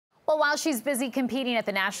Well, while she's busy competing at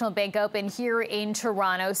the National Bank Open here in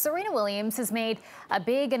Toronto, Serena Williams has made a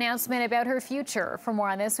big announcement about her future. For more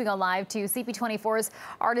on this, we go live to CP24's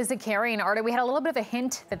Arda Zakarian. Arda, we had a little bit of a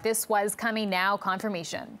hint that this was coming now,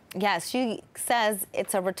 confirmation. Yes, she says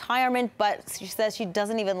it's a retirement, but she says she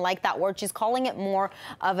doesn't even like that word. She's calling it more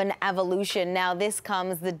of an evolution. Now, this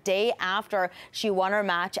comes the day after she won her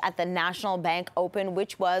match at the National Bank Open,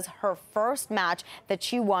 which was her first match that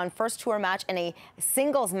she won, first tour match and a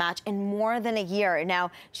singles match in more than a year.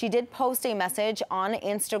 Now, she did post a message on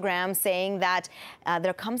Instagram saying that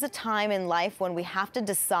there comes a time in life when we have to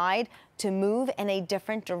decide to move in a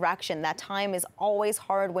different direction. That time is always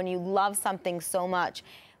hard when you love something so much.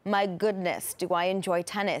 My goodness, do I enjoy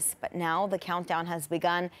tennis? But now the countdown has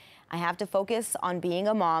begun. I have to focus on being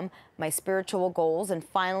a mom, my spiritual goals, and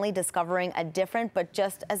finally discovering a different but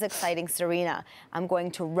just as exciting Serena. I'm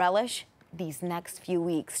going to relish these next few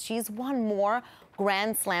weeks. She's won more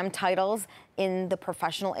Grand Slam titles in the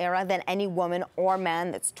professional era than any woman or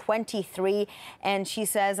man that's 23. And she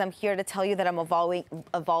says, I'm here to tell you that I'm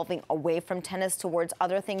evolving away from tennis towards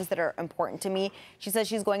other things that are important to me. She says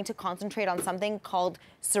she's going to concentrate on something called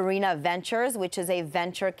Serena Ventures, which is a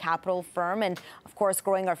venture capital firm, and of course,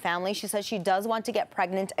 growing our family. She says she does want to get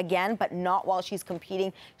pregnant again, but not while she's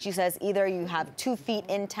competing. She says either you have 2 feet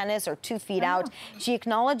in tennis or 2 feet out. She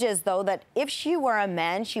acknowledges, though, that if she were a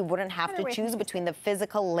man, she wouldn't have to choose between the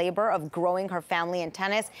physical labor of growing her family in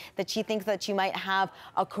tennis, that she thinks that she might have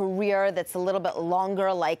a career that's a little bit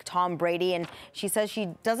longer like Tom Brady. And she says she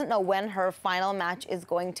doesn't know when her final match is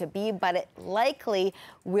going to be, but it likely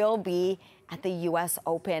will be at the U.S.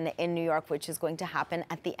 Open in New York, which is going to happen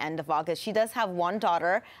at the end of August. She does have one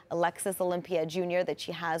daughter, Alexis Olympia Jr., that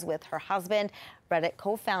she has with her husband, Reddit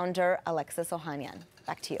co-founder Alexis Ohanian.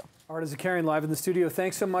 Back to you. Arda Zakarian live in the studio.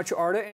 Thanks so much, Arda.